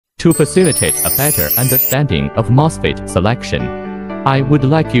To facilitate a better understanding of MOSFET selection, I would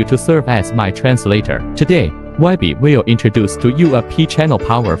like you to serve as my translator. Today, VB will introduce to you a P-channel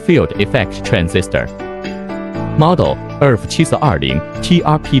power field effect transistor. Model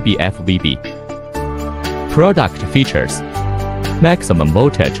IRF7420TRPBF-VB. Product features: maximum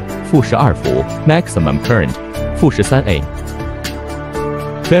voltage -12伏 maximum current -13A.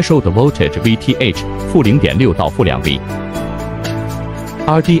 Threshold voltage VTH -0.6到-2V.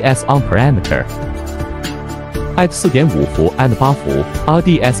 RDS on parameter at 4.5伏 and 8伏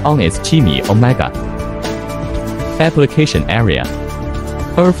RDS on is 7 米 ohms. Application area: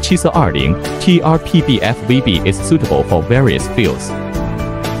 IRF7420TRPBF-VB is suitable for various fields.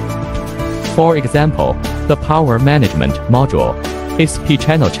 For example, the power management module, its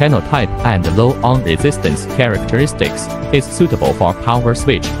P-channel channel type and low on resistance characteristics, is suitable for power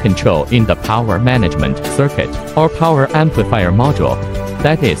switch control in the power management circuit, or power amplifier module,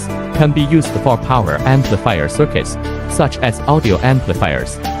 that is, can be used for power amplifier circuits, such as audio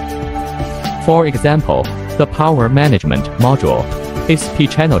amplifiers. For example, the power management module, its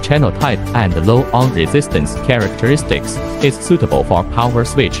P-channel channel type and low on resistance characteristics, is suitable for power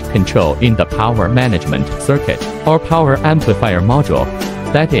switch control in the power management circuit, or power amplifier module,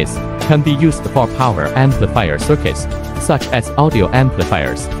 that is, can be used for power amplifier circuits, such as audio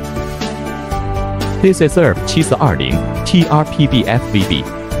amplifiers. This is IRF7420TRPBF-VB.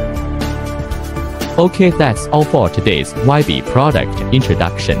 Okay, that's all for today's VB product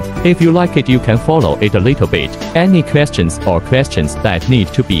introduction. If you like it, you can follow it a little bit. Any questions or questions that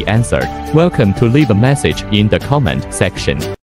need to be answered, welcome to leave a message in the comment section.